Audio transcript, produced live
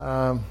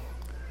Um,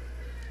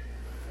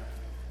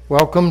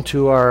 Welcome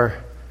to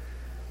our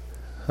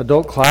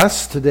adult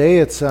class. Today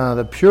it's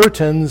the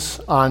Puritans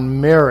on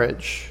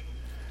marriage.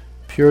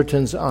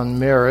 Puritans on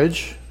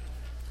marriage.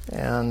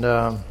 And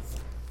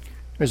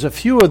there's a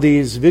few of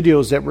these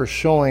videos that we're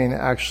showing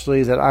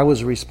actually that I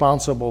was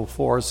responsible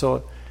for.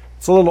 So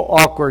it's a little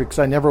awkward because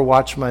I never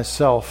watch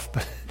myself.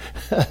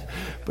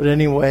 But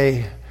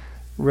anyway,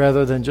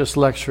 rather than just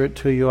lecture it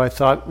to you, I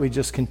thought we'd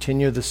just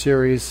continue the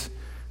series.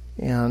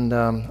 And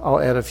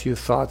I'll add a few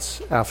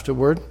thoughts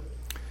afterward.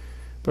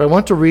 But I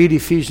want to read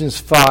Ephesians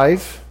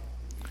 5,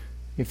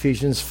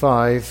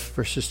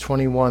 verses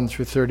 21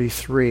 through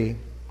 33.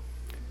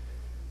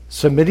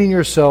 Submitting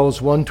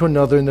yourselves one to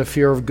another in the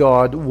fear of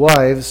God,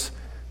 wives,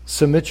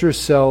 submit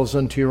yourselves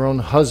unto your own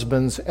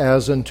husbands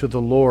as unto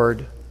the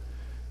Lord.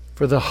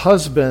 For the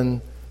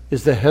husband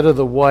is the head of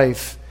the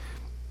wife,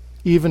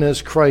 even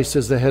as Christ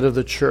is the head of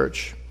the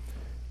church,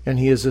 and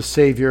he is the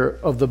Savior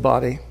of the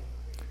body.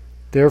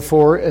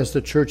 Therefore, as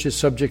the church is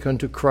subject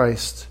unto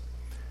Christ,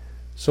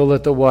 so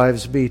let the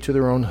wives be to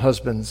their own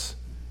husbands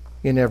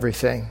in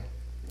everything.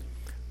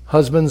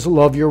 Husbands,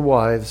 love your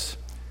wives,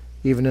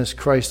 even as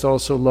Christ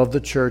also loved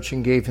the church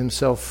and gave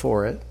himself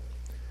for it,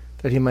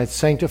 that he might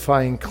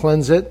sanctify and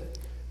cleanse it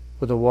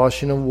with the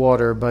washing of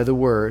water by the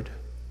word,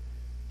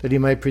 that he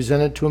might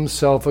present it to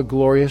himself a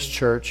glorious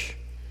church,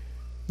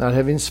 not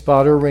having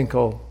spot or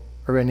wrinkle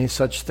or any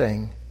such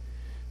thing,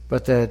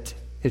 but that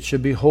it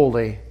should be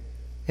holy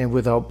and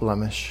without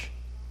blemish.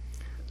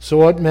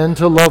 So ought men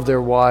to love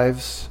their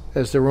wives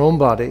as their own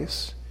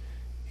bodies.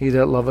 He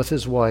that loveth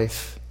his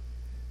wife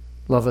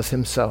loveth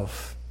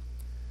himself.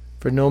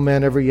 For no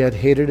man ever yet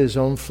hated his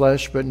own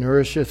flesh, but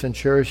nourisheth and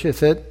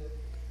cherisheth it,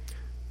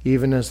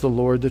 even as the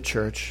Lord the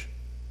church.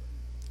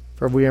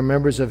 For we are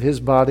members of his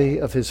body,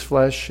 of his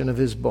flesh, and of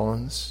his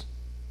bones.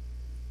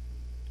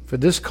 For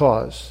this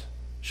cause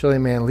shall a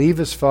man leave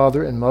his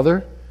father and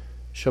mother,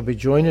 shall be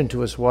joined unto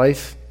his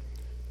wife,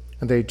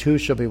 and they two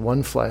shall be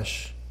one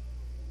flesh.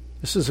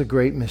 This is a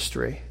great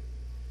mystery,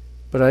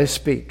 but I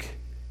speak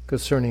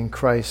concerning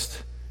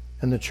Christ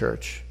and the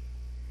church.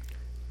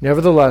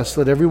 Nevertheless,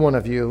 let every one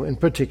of you in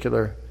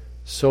particular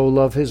so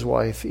love his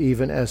wife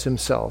even as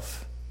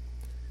himself,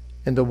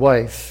 and the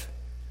wife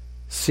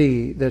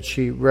see that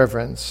she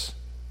reverence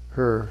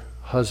her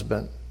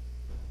husband.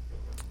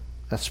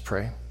 Let's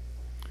pray.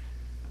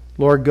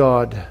 Lord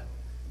God,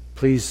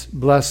 please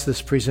bless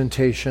this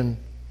presentation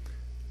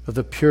of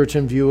the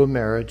Puritan view of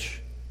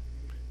marriage.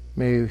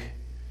 May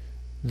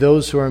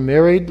those who are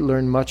married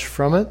learn much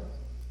from it,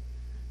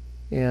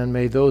 and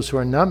may those who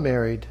are not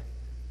married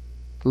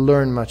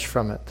learn much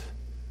from it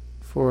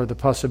for the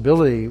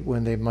possibility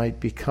when they might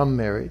become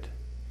married.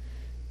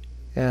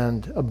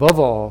 And above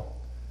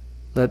all,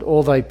 let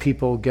all thy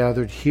people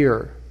gathered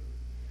here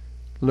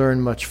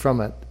learn much from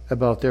it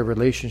about their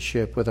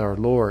relationship with our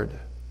Lord.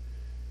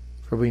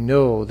 For we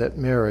know that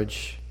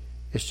marriage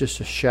is just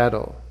a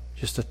shadow,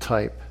 just a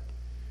type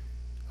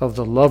of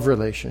the love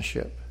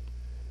relationship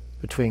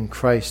between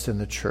Christ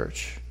and the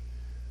church.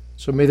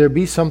 So may there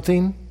be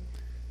something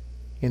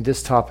in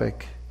this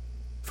topic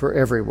for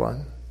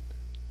everyone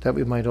that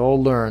we might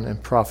all learn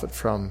and profit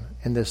from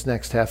in this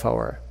next half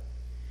hour.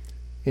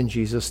 In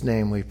Jesus'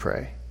 name we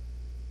pray.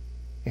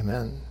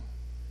 Amen.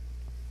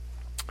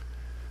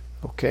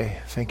 Okay,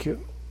 thank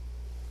you.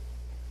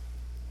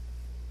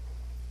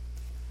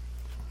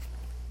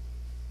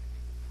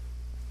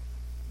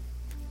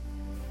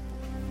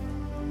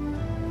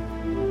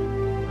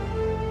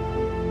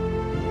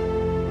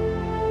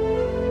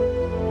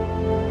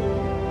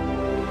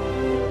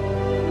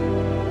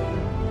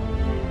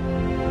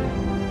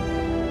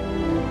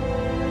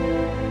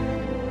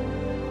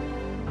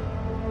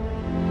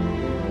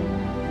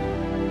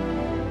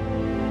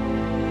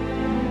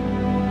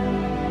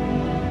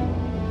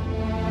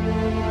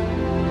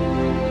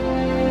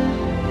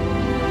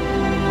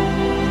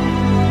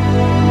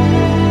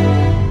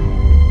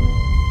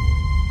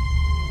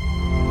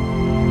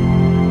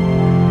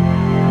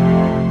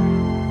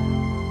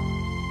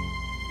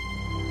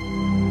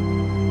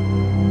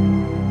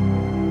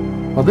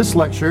 Well, this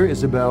lecture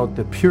is about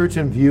the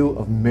Puritan view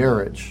of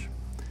marriage.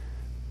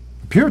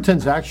 The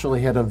Puritans actually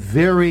had a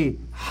very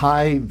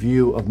high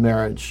view of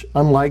marriage,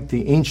 unlike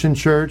the ancient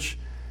church,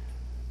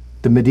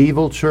 the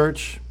medieval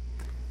church,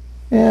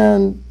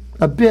 and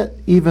a bit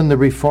even the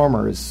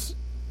reformers.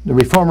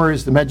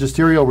 The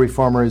magisterial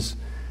reformers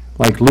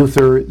like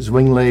Luther,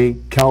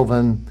 Zwingli,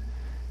 Calvin,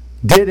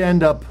 did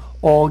end up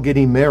all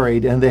getting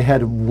married, and they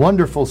had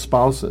wonderful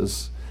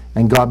spouses.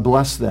 And God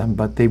bless them,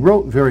 but they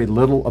wrote very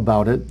little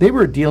about it. They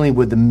were dealing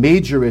with the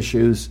major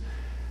issues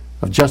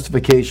of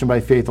justification by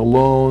faith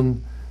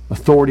alone,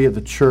 authority of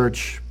the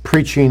church,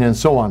 preaching, and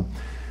so on.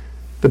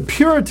 The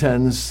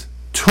Puritans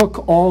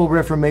took all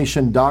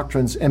Reformation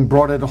doctrines and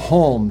brought it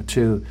home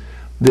to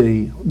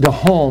the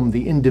home,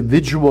 the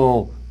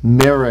individual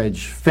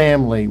marriage,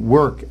 family,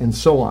 work, and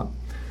so on.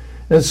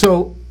 And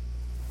so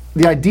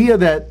the idea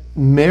that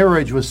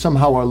marriage was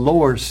somehow a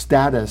lower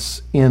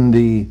status in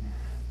the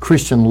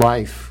Christian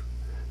life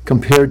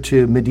compared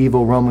to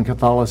medieval Roman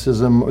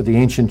Catholicism or the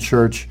ancient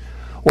church,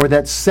 or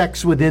that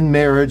sex within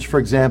marriage, for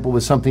example,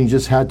 was something you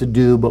just had to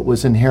do but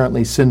was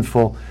inherently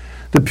sinful.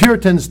 The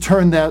Puritans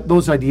turned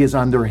those ideas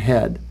on their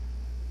head.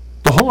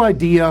 The whole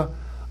idea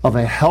of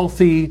a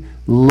healthy,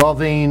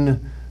 loving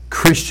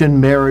Christian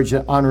marriage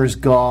that honors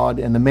God,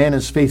 and the man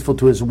is faithful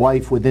to his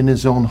wife within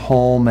his own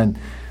home and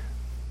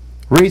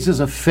raises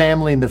a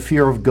family in the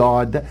fear of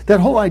God, that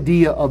whole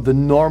idea of the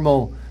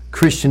normal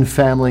Christian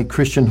family,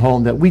 Christian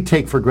home that we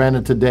take for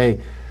granted today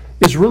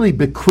is really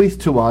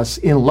bequeathed to us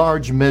in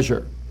large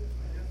measure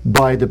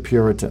by the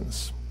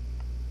Puritans.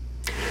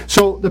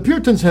 So the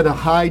Puritans had a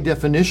high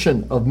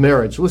definition of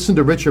marriage. Listen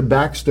to Richard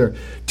Baxter.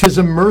 "'Tis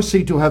a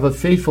mercy to have a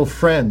faithful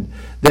friend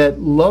that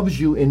loves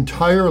you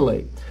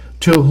entirely,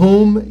 to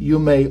whom you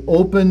may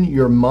open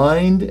your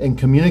mind and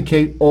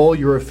communicate all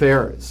your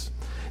affairs.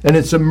 And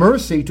it's a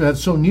mercy to have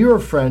so near a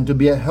friend to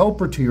be a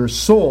helper to your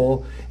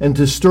soul and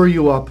to stir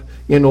you up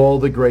in all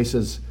the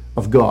graces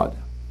of God."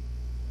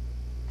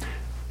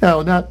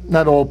 Now,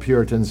 not all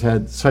Puritans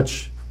had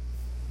such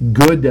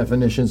good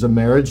definitions of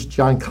marriage.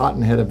 John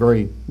Cotton had a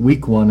very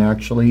weak one,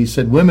 actually. He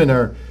said, "Women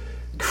are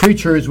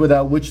creatures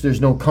without which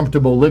there's no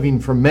comfortable living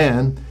for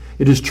man.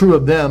 It is true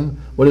of them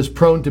what is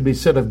prone to be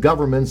said of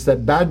governments,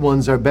 that bad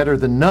ones are better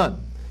than none.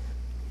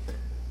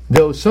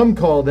 Though some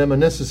call them a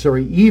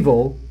necessary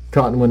evil,"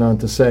 Cotton went on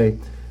to say,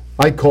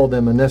 "I call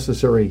them a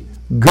necessary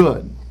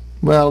good."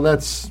 Well,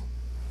 that's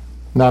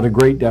not a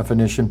great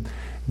definition,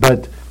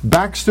 but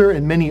Baxter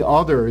and many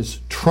others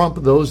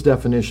trump those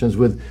definitions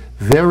with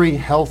very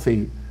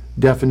healthy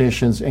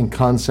definitions and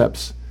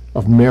concepts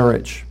of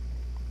marriage.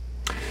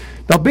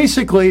 Now,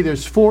 basically,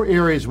 there's 4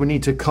 areas we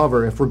need to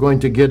cover if we're going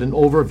to get an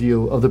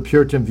overview of the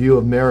Puritan view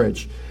of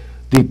marriage: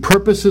 the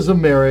purposes of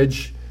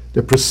marriage,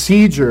 the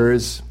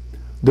procedures,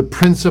 the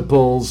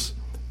principles,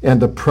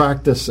 and the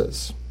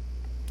practices.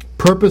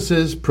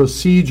 Purposes,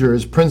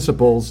 procedures,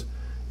 principles,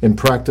 and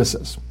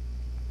practices.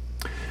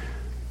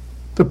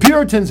 The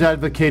Puritans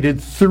advocated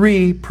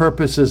 3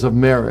 purposes of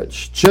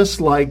marriage,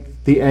 just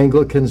like the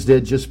Anglicans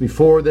did just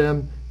before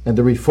them, and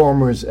the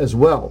Reformers as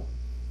well.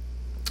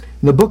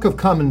 In the Book of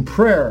Common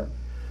Prayer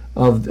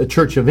of the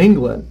Church of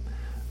England,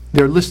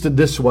 they're listed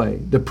this way: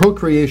 the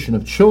procreation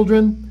of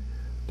children,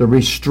 the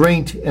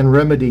restraint and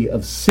remedy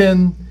of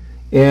sin,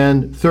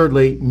 and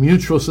thirdly,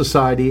 mutual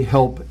society,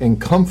 help, and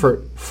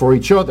comfort for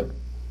each other.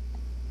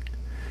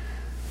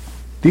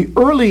 The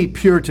early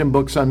Puritan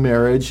books on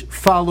marriage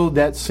followed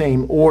that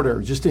same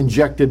order, just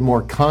injected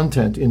more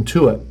content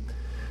into it.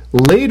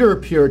 Later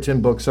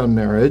Puritan books on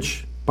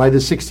marriage, by the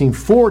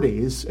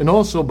 1640s, and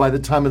also by the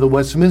time of the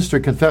Westminster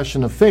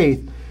Confession of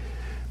Faith,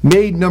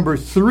 made number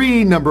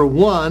 3 number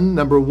 1,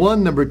 number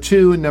 1 number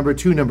 2, and number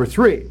 2 number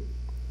 3.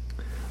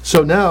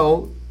 So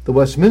now the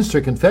Westminster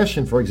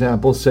Confession, for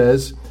example,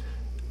 says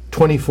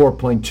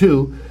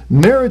 24.2,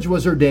 marriage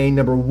was ordained,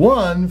 number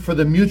 1, for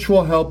the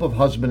mutual help of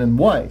husband and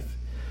wife,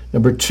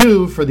 number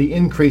 2, for the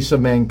increase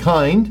of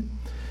mankind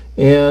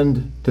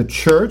and the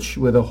church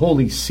with a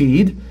holy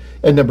seed,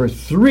 and number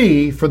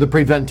 3, for the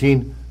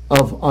preventing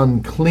of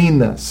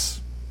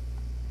uncleanness.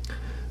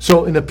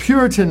 So in the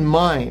Puritan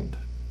mind,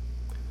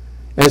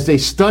 as they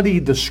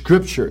studied the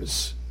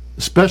scriptures,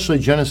 especially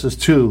Genesis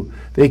 2,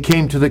 they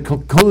came to the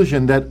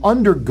conclusion that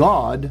under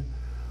God,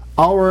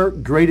 our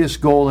greatest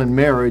goal in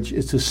marriage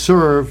is to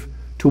serve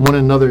to one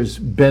another's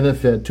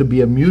benefit, to be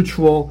a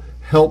mutual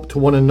help to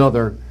one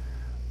another,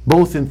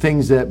 both in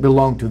things that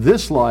belong to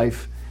this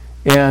life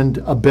and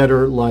a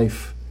better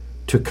life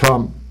to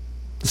come.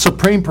 The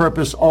supreme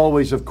purpose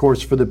always, of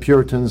course, for the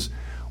Puritans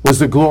was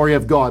the glory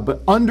of God.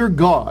 But under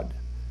God,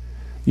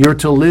 you're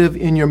to live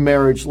in your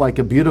marriage like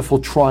a beautiful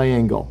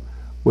triangle,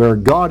 where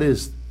God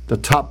is the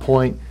top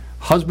point,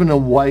 husband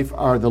and wife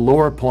are the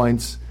lower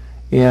points,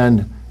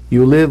 and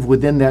you live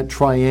within that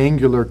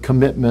triangular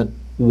commitment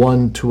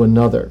one to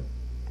another.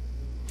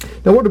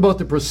 Now, what about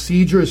the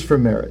procedures for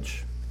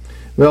marriage?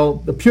 Well,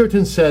 the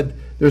Puritans said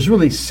there's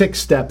really 6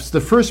 steps.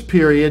 The first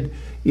period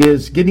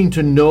is getting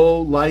to know,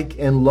 like,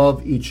 and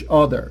love each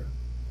other.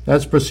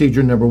 That's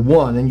procedure number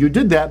 1. And you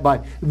did that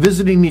by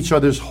visiting each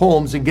other's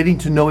homes and getting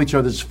to know each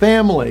other's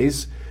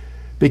families,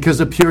 because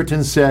the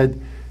Puritans said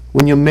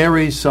when you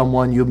marry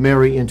someone, you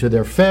marry into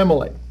their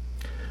family.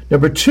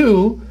 Number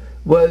 2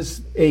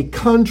 was a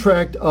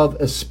contract of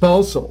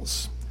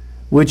espousals,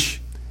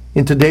 which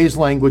in today's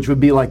language would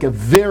be like a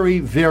very,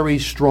 very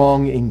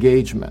strong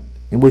engagement,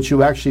 in which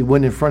you actually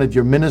went in front of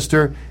your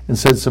minister and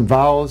said some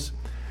vows.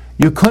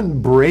 You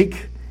couldn't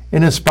break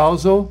an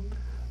espousal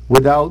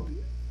without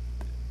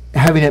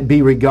having it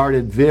be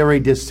regarded very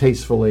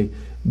distastefully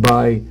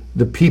by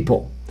the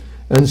people.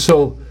 And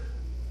so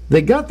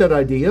they got that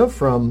idea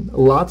from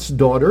Lot's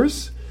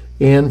daughters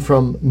and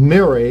from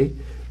Mary,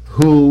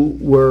 who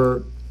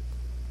were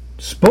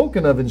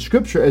spoken of in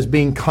Scripture as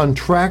being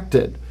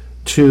contracted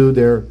to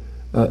their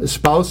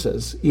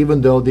spouses,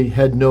 even though they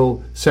had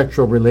no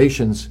sexual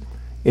relations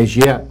as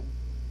yet.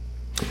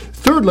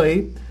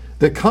 Thirdly,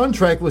 the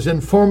contract was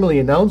informally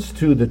announced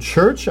to the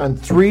church on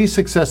 3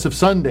 successive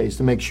Sundays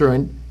to make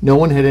sure no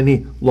one had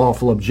any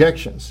lawful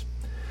objections.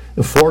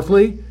 And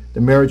fourthly,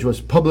 the marriage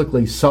was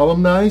publicly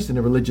solemnized in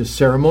a religious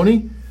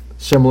ceremony,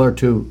 similar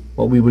to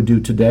what we would do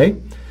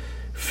today.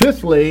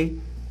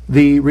 Fifthly,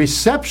 the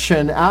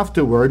reception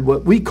afterward,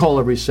 what we call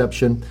a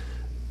reception,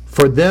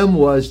 for them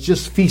was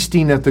just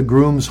feasting at the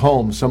groom's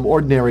home, some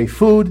ordinary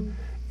food,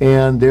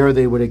 and there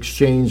they would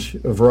exchange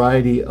a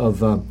variety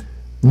of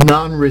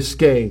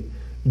non-risque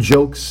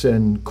jokes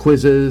and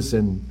quizzes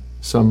and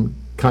some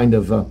kind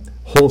of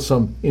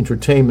wholesome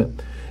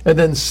entertainment. And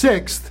then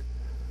sixth,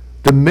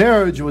 the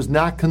marriage was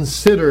not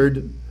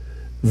considered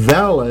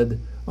valid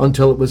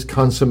until it was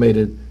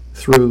consummated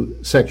through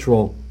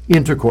sexual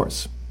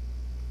intercourse.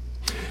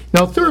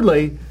 Now,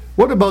 thirdly,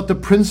 what about the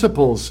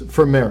principles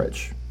for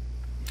marriage?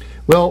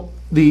 Well,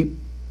 the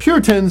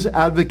Puritans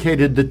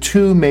advocated the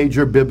two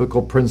major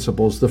biblical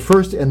principles. The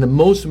first and the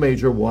most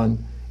major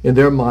one in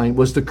their mind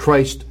was the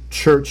Christ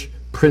Church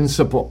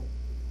principle.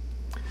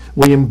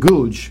 William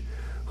Gouge,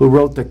 who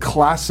wrote the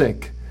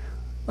classic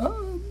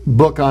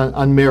book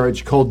on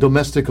marriage called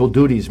Domestical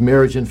Duties,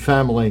 Marriage and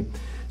Family,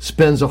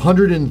 spends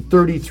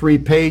 133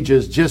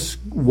 pages just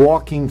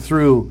walking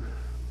through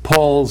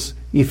Paul's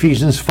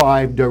Ephesians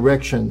 5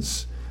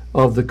 directions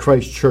of the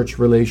Christ Church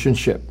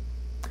relationship.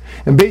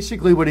 And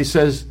basically what he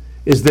says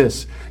is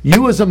this: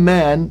 you as a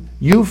man,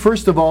 you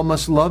first of all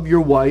must love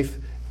your wife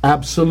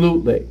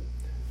absolutely.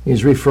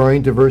 He's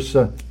referring to verse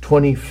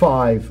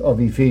 25 of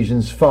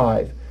Ephesians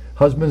 5.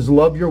 Husbands,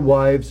 love your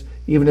wives,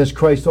 even as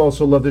Christ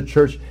also loved the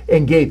church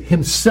and gave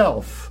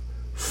himself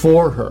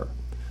for her.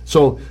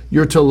 So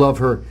you're to love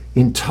her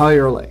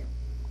entirely.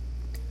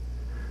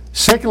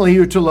 Secondly,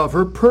 you're to love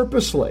her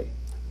purposely.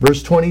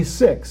 Verse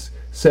 26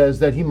 says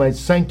that he might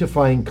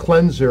sanctify and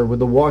cleanse her with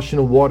the washing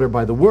of water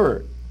by the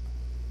word.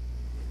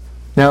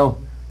 Now,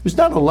 there's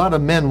not a lot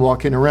of men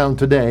walking around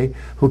today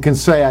who can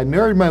say, I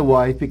married my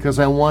wife because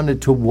I wanted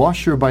to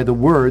wash her by the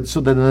word so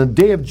that on the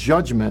day of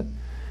judgment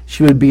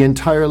she would be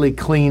entirely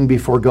clean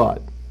before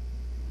God.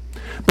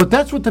 But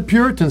that's what the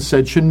Puritans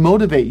said should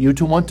motivate you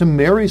to want to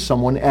marry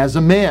someone as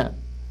a man.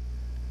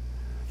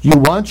 You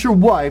want your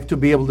wife to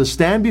be able to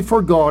stand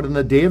before God on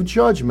the day of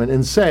judgment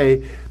and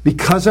say,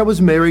 because I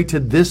was married to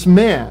this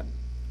man,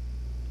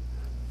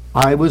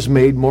 I was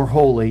made more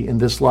holy in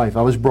this life.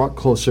 I was brought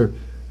closer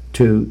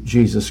to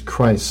Jesus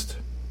Christ.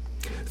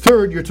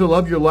 Third, you're to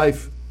love your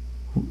wife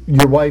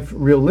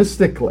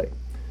realistically.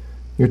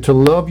 You're to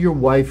love your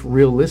wife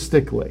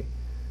realistically.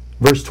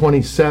 Verse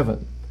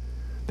 27,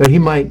 that he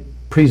might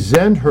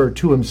present her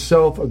to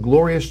himself a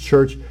glorious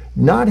church,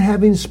 not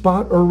having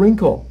spot or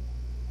wrinkle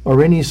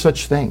or any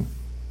such thing.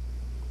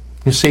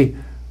 You see,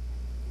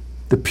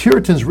 the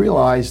Puritans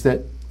realized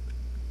that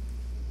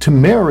to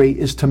marry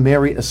is to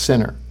marry a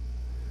sinner.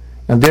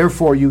 And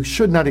therefore, you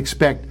should not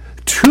expect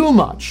too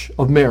much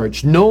of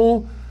marriage.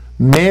 No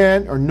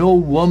man or no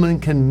woman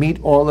can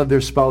meet all of their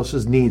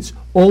spouse's needs.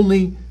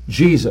 Only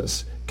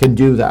Jesus can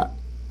do that.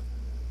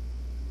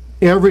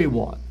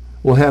 Everyone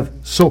will have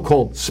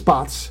so-called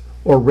spots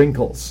or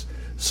wrinkles.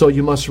 So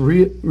you must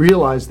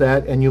realize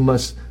that, and you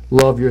must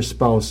love your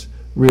spouse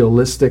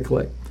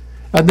realistically.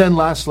 And then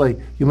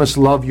lastly, you must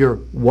love your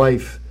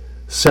wife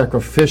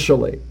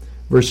sacrificially.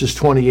 Verses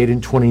 28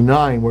 and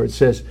 29, where it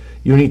says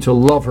you need to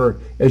love her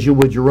as you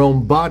would your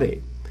own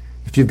body.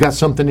 If you've got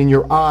something in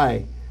your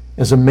eye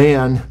as a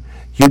man,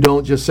 you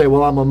don't just say,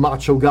 well, I'm a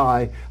macho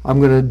guy, I'm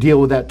going to deal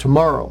with that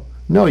tomorrow.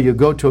 No, you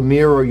go to a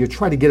mirror or you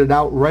try to get it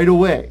out right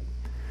away.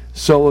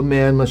 So a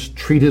man must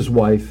treat his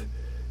wife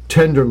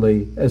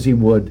tenderly as he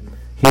would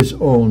his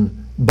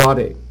own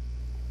body.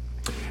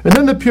 And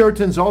then the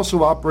Puritans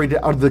also operated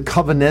out of the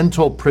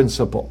covenantal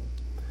principle.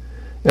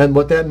 And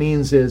what that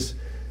means is,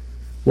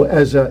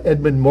 as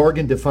Edmund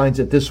Morgan defines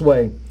it this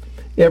way,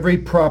 every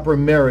proper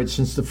marriage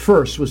since the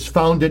first was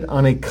founded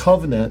on a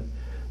covenant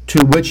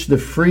to which the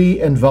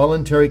free and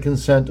voluntary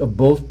consent of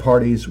both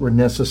parties were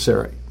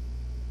necessary.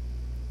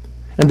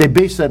 And they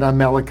base that on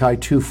Malachi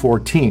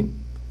 2:14,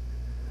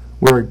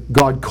 where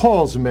God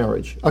calls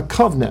marriage a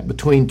covenant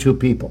between two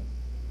people.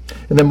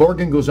 And then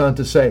Morgan goes on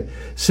to say,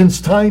 since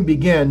time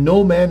began,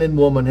 no man and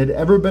woman had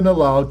ever been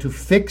allowed to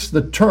fix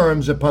the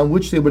terms upon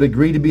which they would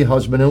agree to be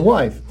husband and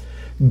wife.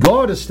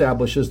 God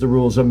establishes the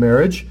rules of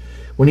marriage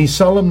when he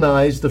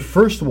solemnized the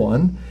first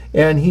one,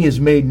 and he has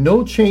made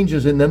no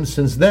changes in them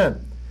since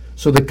then.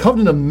 So the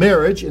covenant of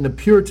marriage in the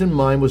Puritan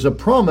mind was a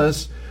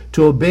promise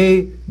to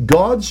obey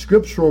God's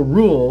scriptural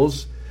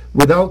rules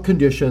without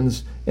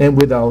conditions and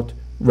without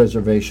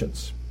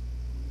reservations.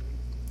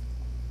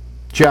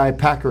 J.I.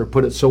 Packer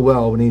put it so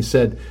well when he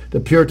said, the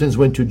Puritans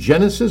went to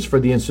Genesis for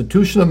the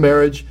institution of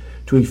marriage,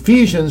 to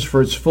Ephesians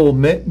for its full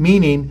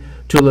meaning,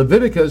 to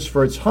Leviticus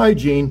for its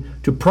hygiene,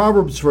 to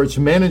Proverbs for its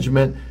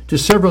management, to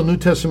several New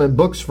Testament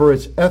books for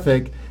its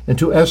ethic, and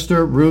to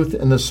Esther, Ruth,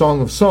 and the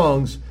Song of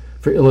Songs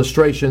for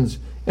illustrations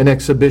and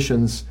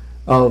exhibitions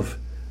of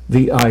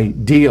the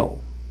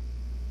ideal.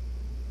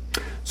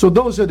 So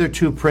those are their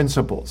two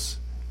principles.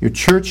 Your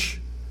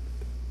church,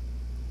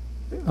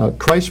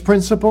 Christ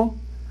principle,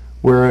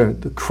 where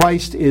the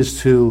Christ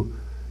is to,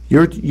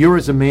 you're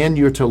as a man,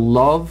 you're to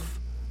love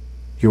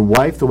your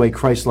wife the way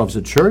Christ loves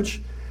the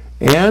church.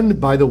 And,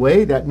 by the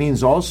way, that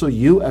means also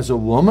you as a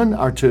woman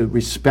are to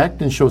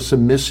respect and show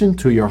submission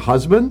to your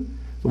husband,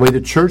 the way the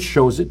church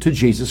shows it to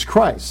Jesus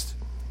Christ.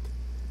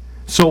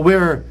 So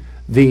where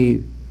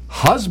the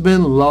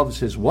husband loves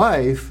his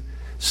wife,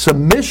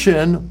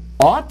 submission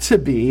ought to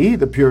be,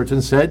 the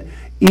Puritans said,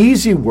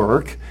 easy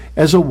work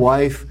as a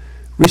wife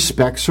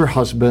respects her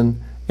husband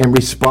and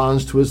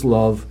responds to his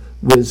love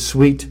with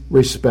sweet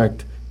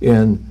respect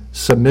and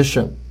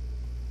submission.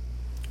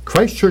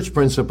 Christ Church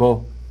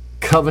principle,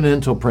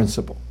 covenantal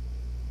principle.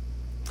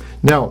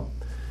 Now,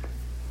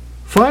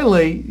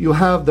 finally, you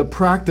have the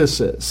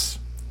practices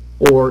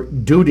or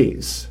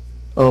duties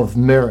of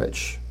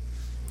marriage.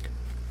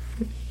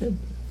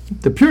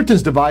 The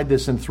Puritans divide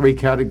this in three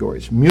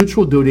categories: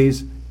 mutual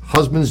duties,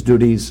 husband's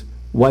duties,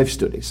 wife's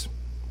duties.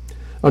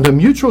 Under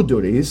mutual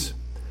duties,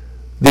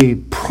 the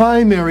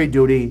primary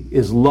duty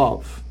is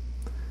love,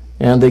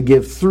 and they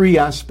give three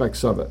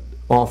aspects of it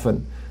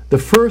often. The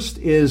first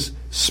is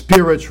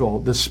spiritual.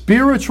 The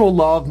spiritual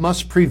love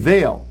must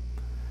prevail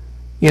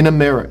in a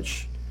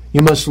marriage.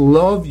 You must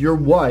love your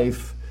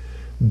wife,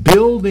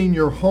 building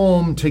your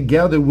home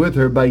together with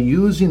her by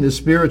using the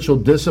spiritual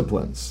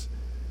disciplines,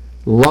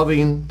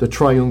 loving the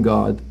triune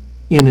God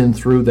in and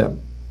through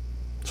them.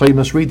 So you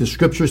must read the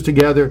scriptures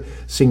together,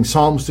 sing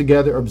psalms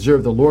together,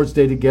 observe the Lord's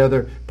Day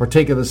together,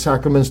 partake of the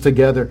sacraments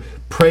together,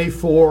 pray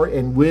for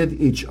and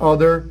with each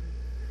other.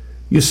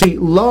 You see,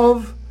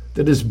 love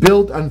that is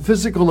built on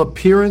physical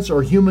appearance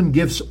or human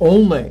gifts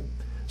only,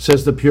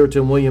 says the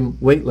Puritan William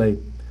Whately,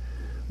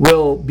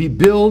 will be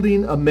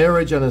building a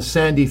marriage on a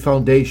sandy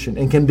foundation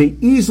and can be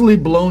easily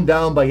blown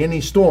down by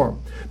any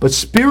storm. But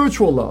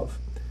spiritual love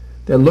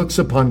that looks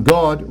upon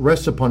God,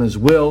 rests upon his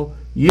will,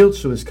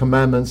 yields to his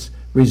commandments,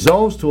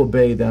 resolves to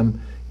obey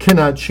them,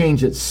 cannot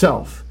change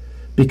itself,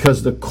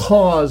 because the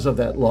cause of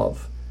that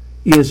love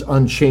is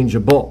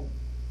unchangeable.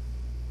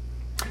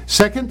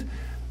 Second,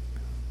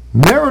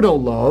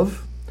 marital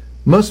love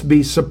must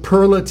be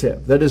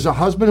superlative. That is, a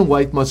husband and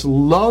wife must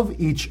love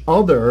each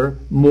other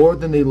more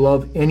than they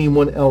love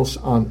anyone else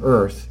on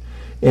earth,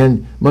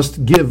 and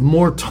must give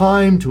more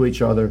time to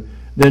each other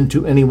than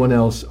to anyone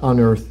else on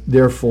earth,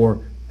 therefore,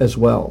 as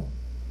well.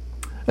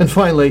 And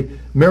finally,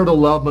 marital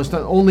love must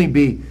not only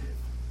be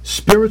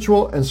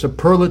spiritual and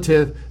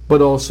superlative,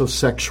 but also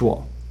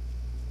sexual.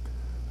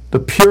 The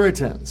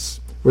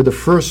Puritans were the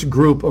first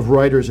group of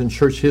writers in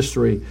church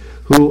history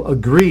who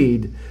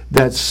agreed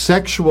that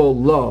sexual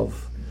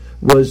love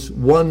was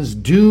one's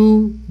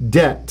due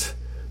debt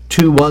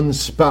to one's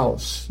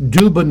spouse,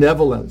 due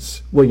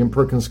benevolence, William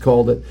Perkins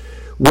called it,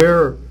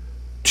 where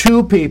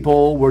two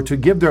people were to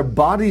give their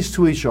bodies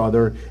to each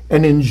other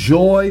and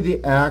enjoy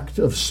the act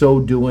of so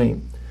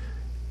doing.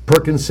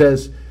 Perkins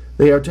says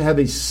they are to have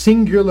a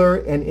singular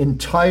and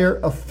entire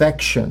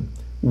affection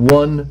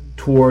one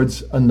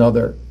towards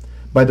another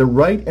by the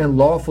right and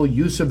lawful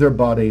use of their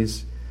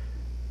bodies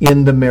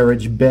in the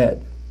marriage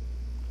bed.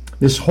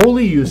 This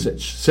holy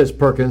usage, says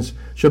Perkins,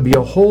 should be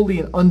a holy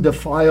and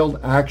undefiled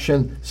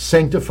action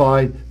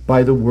sanctified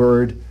by the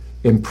word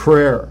and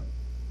prayer.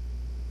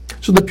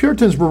 So the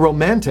Puritans were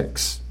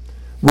romantics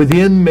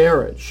within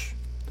marriage.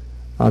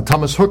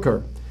 Thomas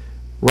Hooker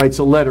writes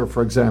a letter,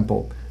 for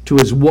example, to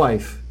his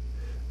wife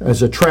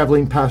as a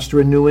traveling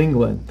pastor in New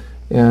England.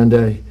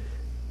 And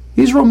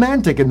he's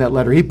romantic in that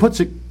letter. He puts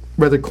it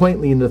rather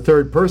quaintly in the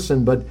third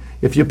person, but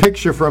if you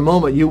picture for a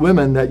moment, you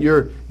women, that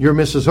you're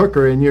Mrs.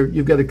 Hooker and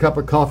you've got a cup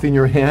of coffee in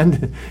your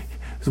hand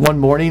one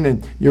morning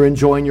and you're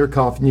enjoying your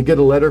coffee and you get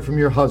a letter from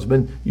your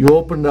husband, you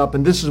open it up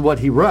and this is what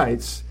he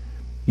writes,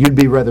 you'd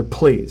be rather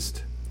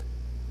pleased.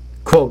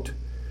 Quote,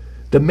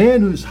 "The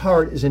man whose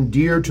heart is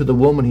endeared to the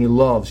woman he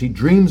loves, he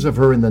dreams of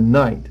her in the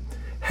night,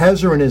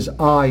 has her in his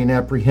eye in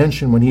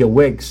apprehension when he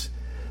awakes,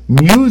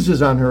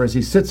 muses on her as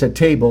he sits at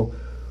table,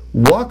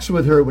 walks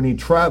with her when he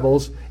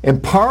travels,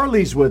 and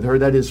parleys with her,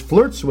 that is,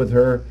 flirts with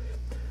her,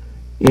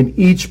 in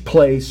each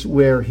place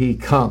where he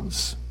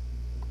comes."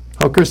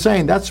 Hooker's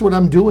saying, that's what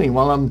I'm doing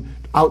while I'm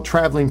out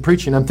traveling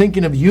preaching. I'm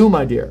thinking of you,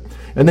 my dear.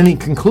 And then he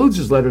concludes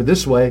his letter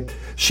this way: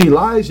 "She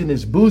lies in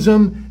his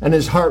bosom, and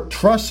his heart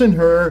trusts in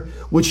her,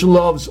 which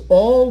loves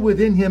all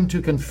within him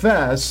to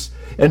confess,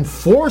 and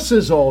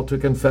forces all to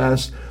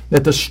confess,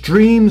 that the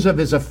streams of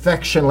his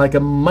affection, like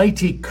a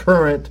mighty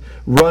current,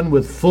 run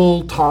with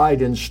full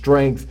tide and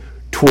strength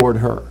toward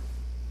her."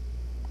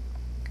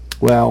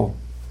 Well,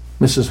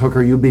 Mrs.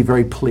 Hooker, you'll be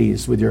very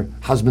pleased with your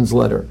husband's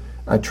letter,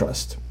 I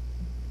trust.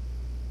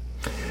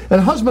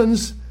 And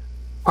husbands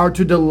are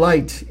to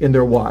delight in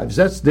their wives.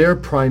 That's their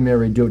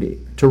primary duty,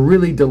 to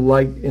really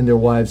delight in their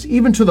wives,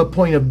 even to the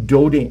point of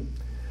doting.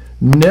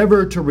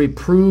 Never to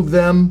reprove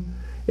them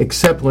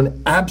except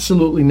when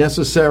absolutely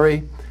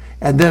necessary,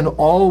 and then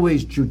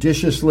always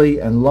judiciously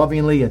and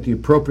lovingly at the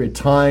appropriate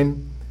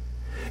time.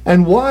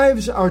 And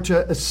wives are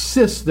to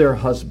assist their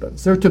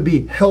husbands. They're to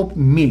be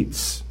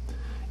helpmeets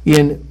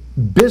in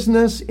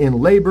business, in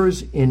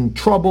labors, in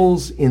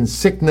troubles, in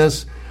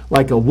sickness,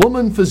 like a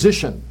woman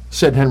physician,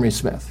 said Henry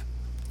Smith.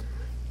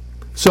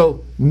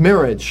 So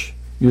marriage,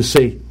 you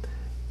see,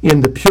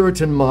 in the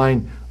Puritan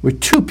mind, were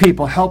two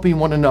people helping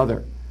one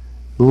another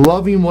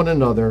loving one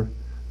another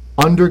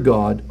under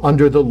God,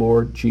 under the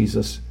Lord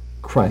Jesus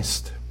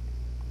Christ.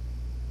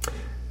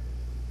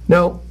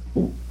 Now,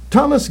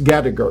 Thomas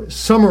Gadiger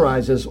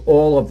summarizes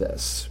all of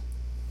this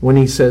when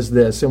he says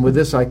this, and with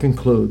this I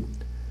conclude.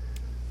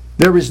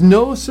 There is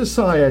no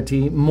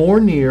society more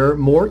near,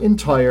 more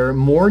entire,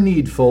 more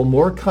needful,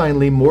 more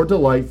kindly, more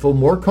delightful,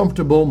 more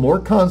comfortable, more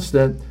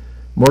constant,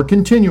 more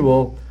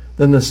continual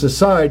than the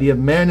society of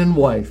man and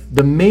wife,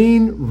 the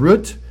main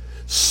root,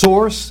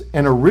 source,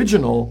 and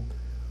original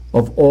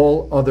of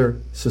all other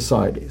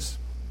societies.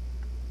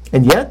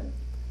 And yet,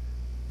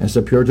 as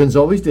the Puritans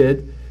always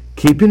did,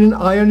 keeping an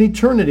eye on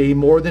eternity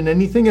more than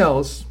anything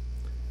else,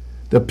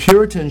 the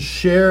Puritans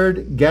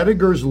shared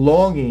Gadiger's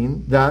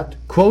longing that,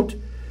 quote,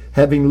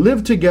 having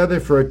lived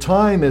together for a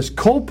time as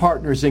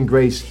co-partners in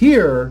grace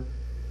here,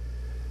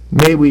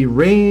 may we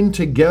reign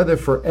together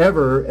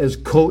forever as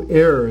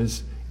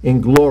co-heirs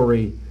in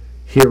glory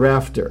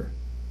hereafter,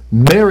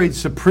 married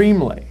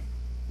supremely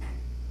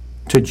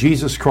to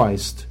Jesus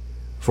Christ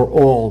for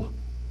all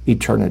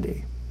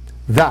eternity.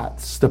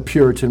 That's the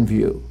Puritan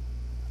view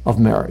of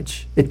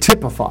marriage. It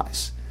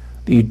typifies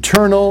the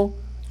eternal,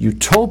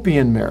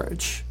 utopian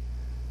marriage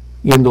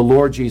in the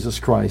Lord Jesus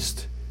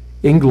Christ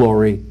in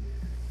glory,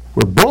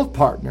 where both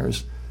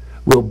partners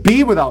will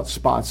be without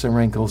spots and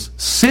wrinkles,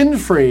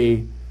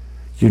 sin-free,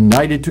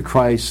 united to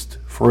Christ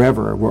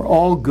forever, where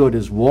all good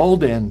is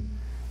walled in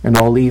and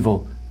all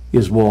evil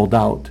is walled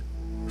out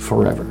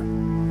forever.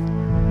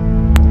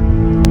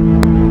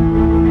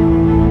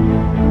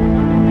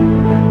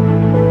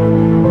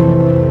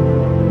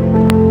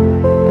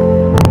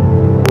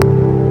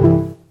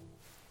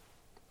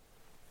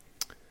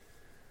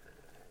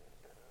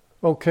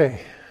 Okay,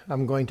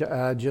 I'm going to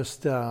add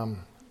just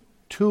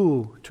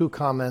two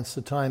comments.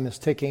 The time is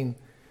ticking.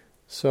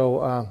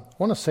 So I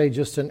want to say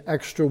just an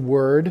extra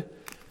word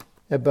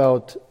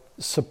about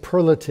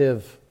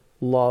superlative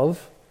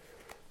love.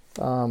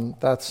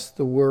 That's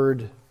the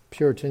word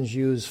Puritans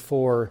use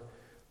for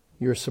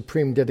your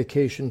supreme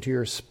dedication to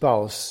your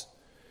spouse.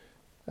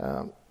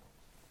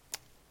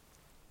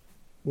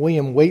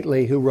 William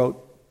Whately, who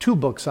wrote 2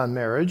 books on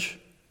marriage.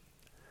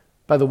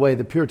 By the way,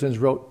 the Puritans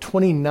wrote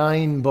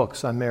 29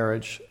 books on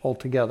marriage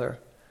altogether.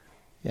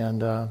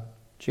 And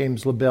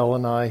James LaBelle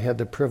and I had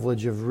the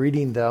privilege of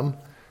reading them.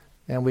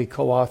 And we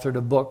co-authored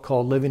a book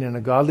called Living in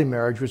a Godly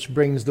Marriage, which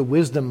brings the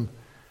wisdom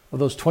of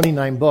those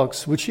 29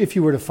 books, which if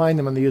you were to find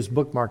them on the used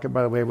book market,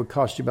 by the way, would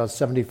cost you about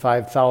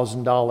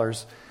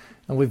 $75,000.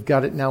 And we've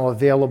got it now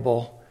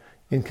available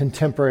in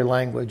contemporary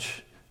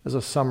language as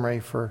a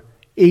summary for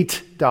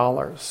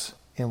 $8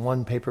 in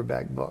one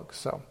paperback book.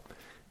 So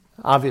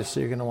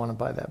obviously you're going to want to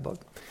buy that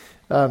book.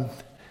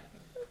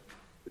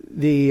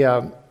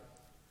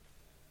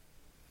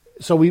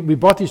 So we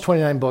brought these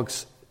 29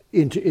 books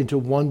into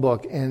one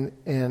book,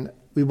 and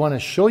we want to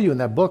show you in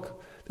that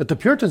book that the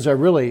Puritans are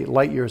really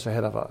light years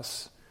ahead of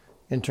us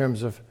in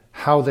terms of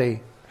how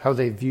they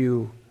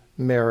view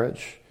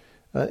marriage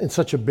in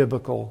such a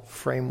biblical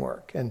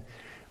framework, and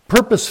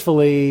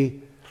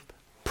purposefully,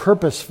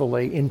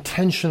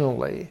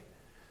 intentionally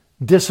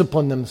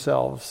discipline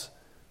themselves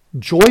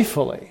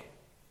joyfully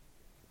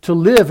to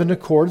live in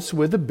accordance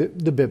with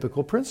the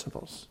biblical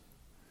principles.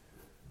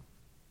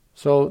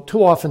 So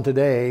too often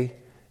today,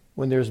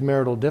 when there's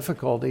marital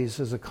difficulties,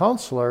 as a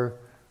counselor,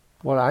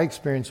 what I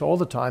experience all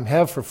the time,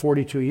 have for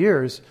 42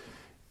 years,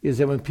 is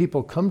that when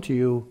people come to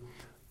you,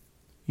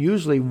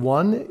 usually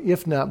one,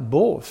 if not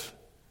both,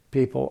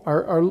 people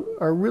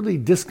are really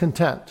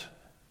discontent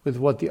with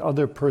what the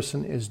other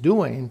person is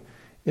doing,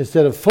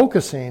 instead of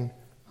focusing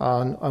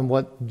on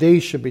what they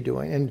should be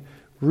doing, and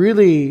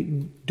really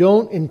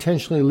don't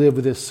intentionally live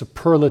with this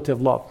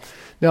superlative love.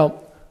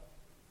 Now,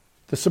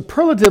 the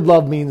superlative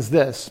love means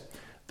this,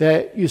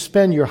 that you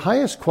spend your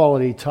highest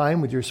quality time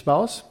with your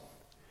spouse.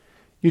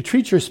 You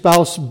treat your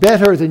spouse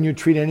better than you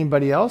treat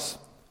anybody else.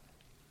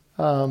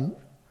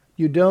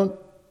 You don't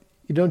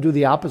do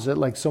the opposite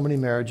like so many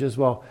marriages.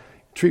 Well,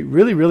 treat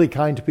really, really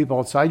kind to people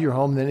outside your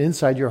home, then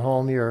inside your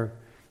home you're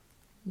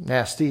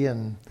nasty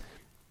and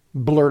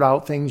blurt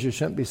out things you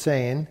shouldn't be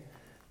saying.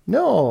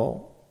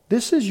 No,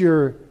 this is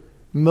your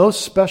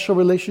most special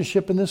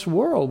relationship in this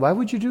world. Why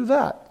would you do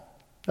that?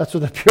 That's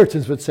what the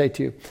Puritans would say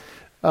to you.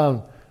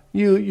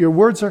 Your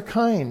words are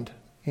kind,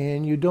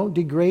 and you don't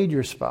degrade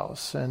your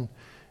spouse. And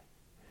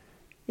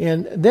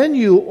then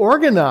you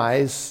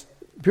organize.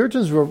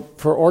 Puritans were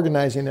for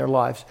organizing their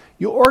lives.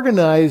 You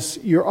organize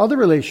your other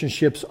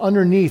relationships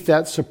underneath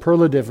that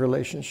superlative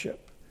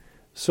relationship.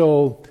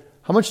 So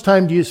how much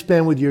time do you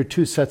spend with your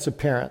 2 sets of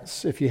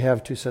parents, if you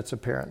have 2 sets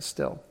of parents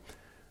still?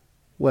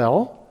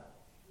 Well,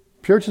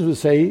 Puritans would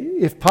say,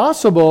 if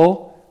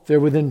possible, if they're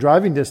within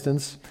driving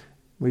distance,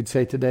 we'd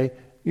say today,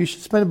 you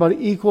should spend about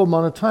an equal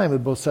amount of time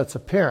with both sets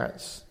of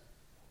parents.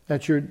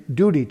 That's your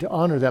duty, to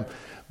honor them.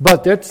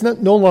 But that's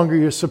no longer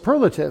your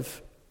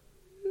superlative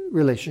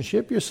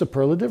relationship. Your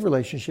superlative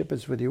relationship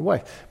is with your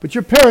wife. But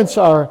your parents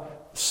are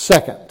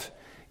second.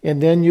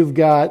 And then you've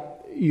got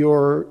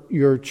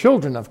your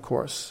children, of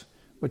course,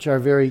 which are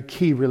a very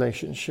key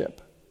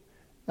relationship.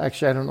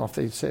 Actually, I don't know if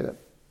they say that.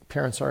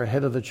 parents are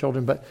ahead of the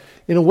children, but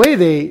in a way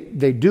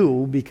they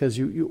do, because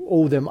you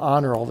owe them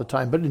honor all the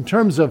time. But in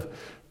terms of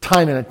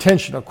time and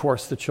attention, of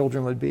course, the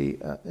children would be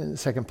in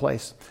second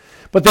place.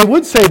 But they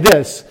would say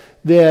this,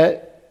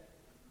 that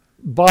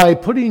by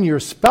putting your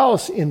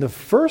spouse in the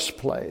first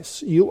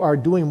place, you are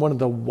doing one of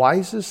the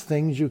wisest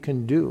things you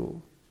can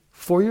do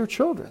for your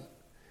children,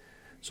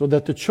 so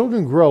that the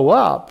children grow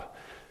up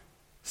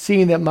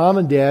seeing that mom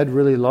and dad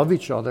really love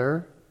each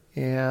other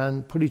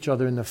and put each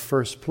other in the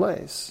first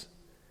place.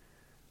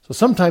 So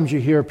sometimes you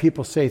hear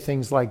people say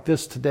things like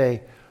this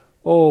today,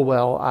 oh,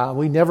 well,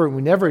 we never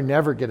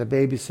get a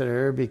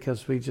babysitter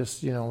because we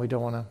just, we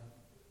don't want to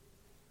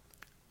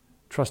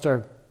trust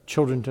our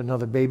children to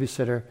another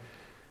babysitter,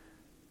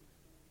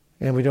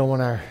 and we don't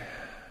want to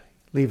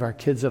leave our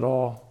kids at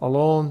all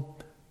alone.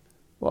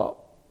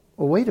 Well,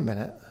 wait a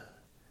minute.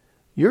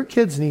 Your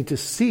kids need to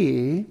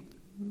see,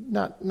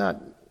 not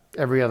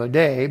every other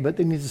day, but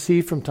they need to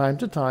see from time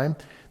to time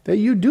that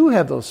you do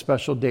have those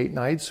special date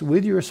nights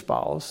with your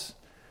spouse,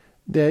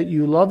 that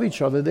you love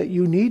each other, that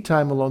you need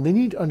time alone. They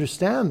need to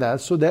understand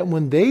that, so that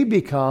when they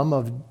become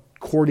of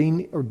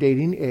courting or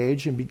dating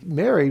age and be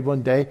married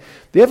one day,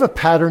 they have a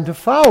pattern to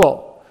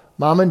follow.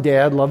 Mom and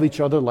dad love each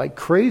other like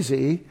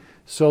crazy,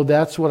 so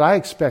that's what I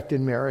expect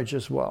in marriage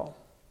as well.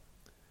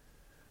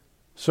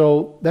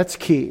 So that's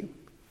key.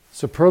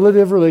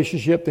 Superlative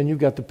relationship, then you've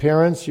got the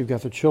parents, you've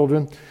got the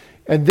children,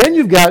 and then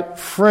you've got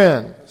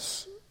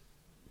friends,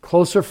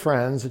 closer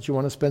friends that you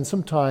want to spend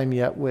some time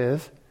yet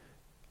with,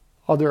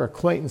 other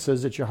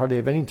acquaintances that you hardly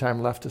have any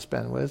time left to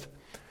spend with.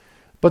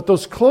 But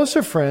those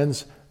closer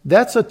friends,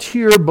 that's a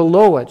tier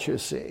below it, you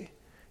see.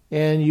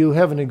 And you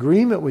have an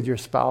agreement with your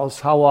spouse.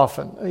 How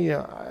often?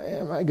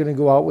 Am I going to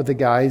go out with the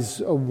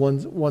guys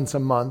once a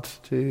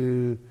month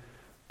to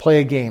play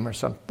a game or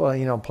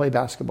something, play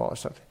basketball or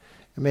something?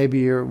 And maybe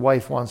your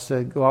wife wants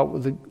to go out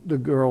with the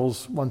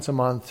girls once a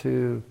month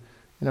to,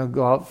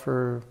 go out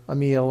for a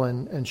meal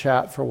and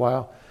chat for a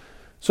while.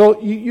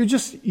 So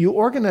you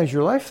organize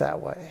your life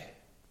that way.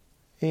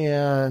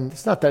 And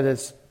it's not that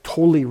it's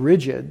totally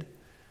rigid,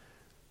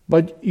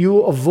 but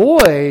you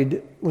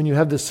avoid, when you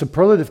have this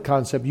superlative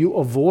concept, you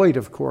avoid,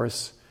 of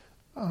course,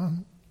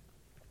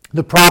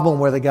 the problem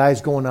where the guy's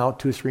going out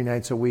 2-3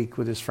 nights a week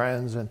with his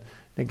friends and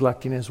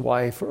neglecting his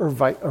wife, or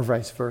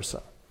vice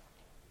versa.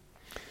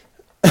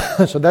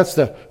 So that's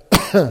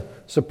the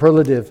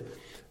superlative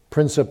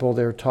principle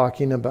they're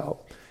talking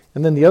about.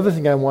 And then the other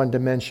thing I wanted to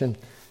mention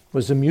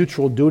was the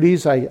mutual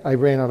duties. I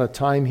ran out of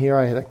time here.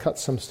 I had to cut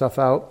some stuff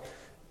out.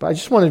 But I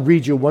just want to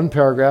read you one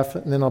paragraph,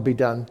 and then I'll be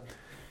done.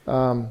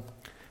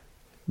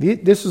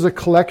 This is a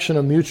collection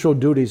of mutual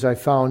duties I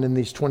found in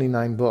these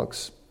 29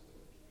 books.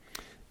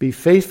 Be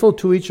faithful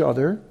to each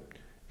other,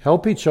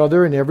 help each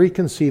other in every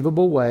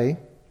conceivable way,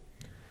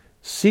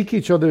 seek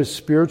each other's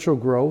spiritual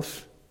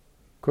growth.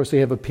 Of course, they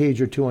have a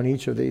page or two on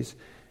each of these.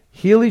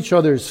 Heal each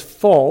other's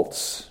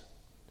faults,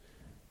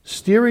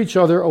 steer each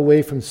other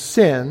away from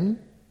sin,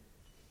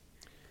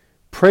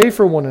 pray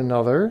for one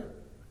another,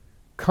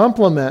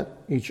 compliment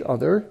each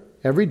other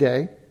every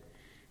day,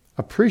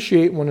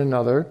 appreciate one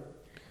another,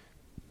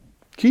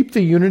 keep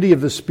the unity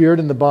of the Spirit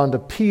and the bond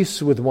of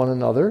peace with one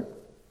another,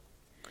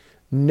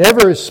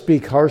 never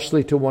speak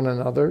harshly to one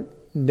another,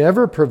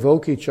 never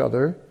provoke each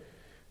other,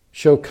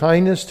 show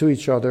kindness to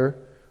each other,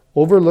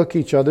 overlook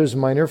each other's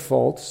minor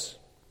faults,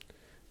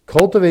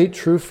 cultivate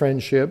true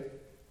friendship,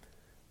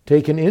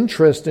 take an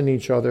interest in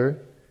each other,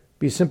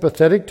 be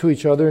sympathetic to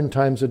each other in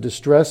times of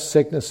distress,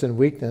 sickness, and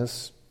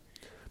weakness,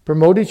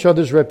 promote each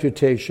other's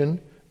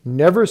reputation,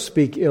 never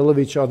speak ill of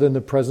each other in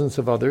the presence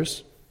of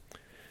others,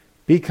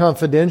 be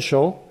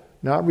confidential,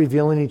 not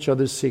revealing each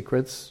other's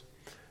secrets,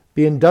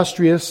 be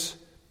industrious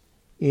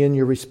in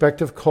your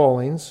respective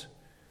callings,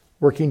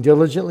 working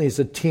diligently as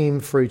a team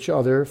for each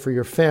other, for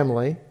your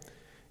family,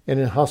 and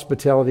in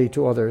hospitality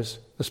to others,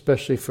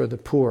 especially for the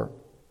poor.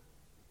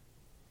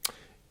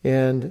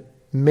 And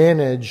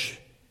manage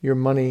your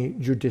money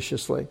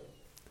judiciously.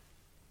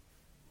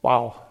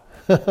 Wow.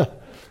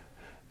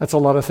 That's a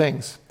lot of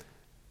things.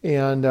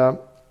 And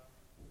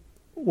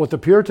what the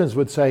Puritans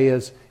would say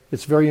is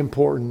it's very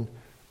important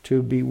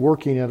to be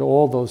working at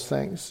all those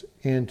things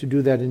and to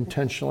do that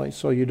intentionally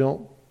so you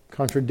don't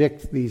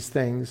contradict these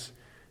things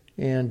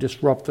and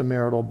disrupt the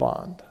marital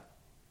bond.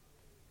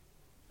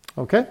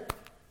 Okay?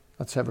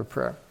 Let's have a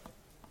prayer.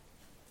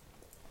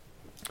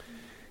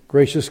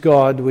 Gracious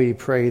God, we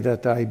pray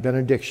that thy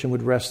benediction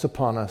would rest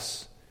upon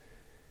us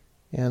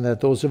and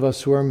that those of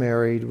us who are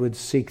married would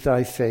seek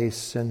thy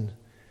face and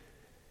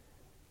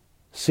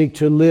seek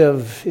to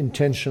live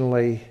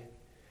intentionally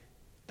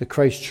the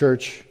Christ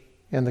Church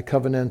and the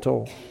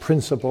covenantal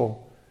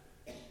principle,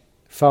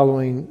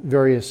 following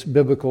various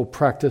biblical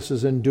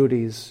practices and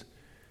duties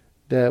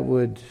that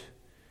would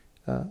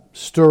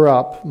stir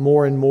up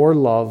more and more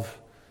love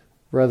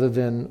rather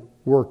than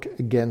work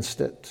against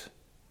it.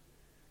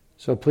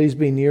 So please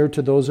be near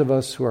to those of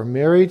us who are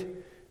married.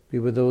 Be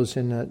with those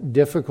in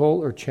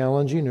difficult or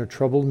challenging or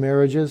troubled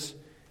marriages.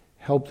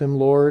 Help them,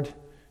 Lord.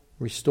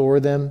 Restore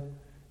them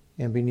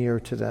and be near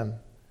to them.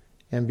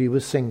 And be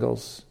with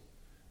singles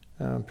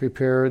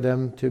Prepare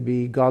them to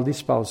be godly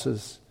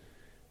spouses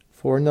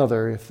for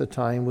another, if the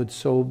time would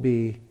so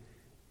be,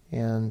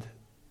 and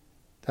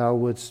thou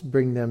wouldst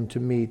bring them to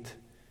meet,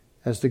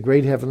 as the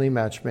great heavenly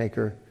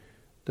matchmaker,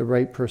 the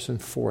right person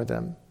for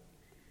them.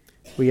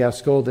 We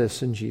ask all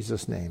this in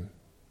Jesus' name.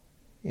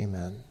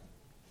 Amen.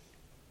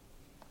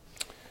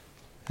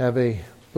 Have a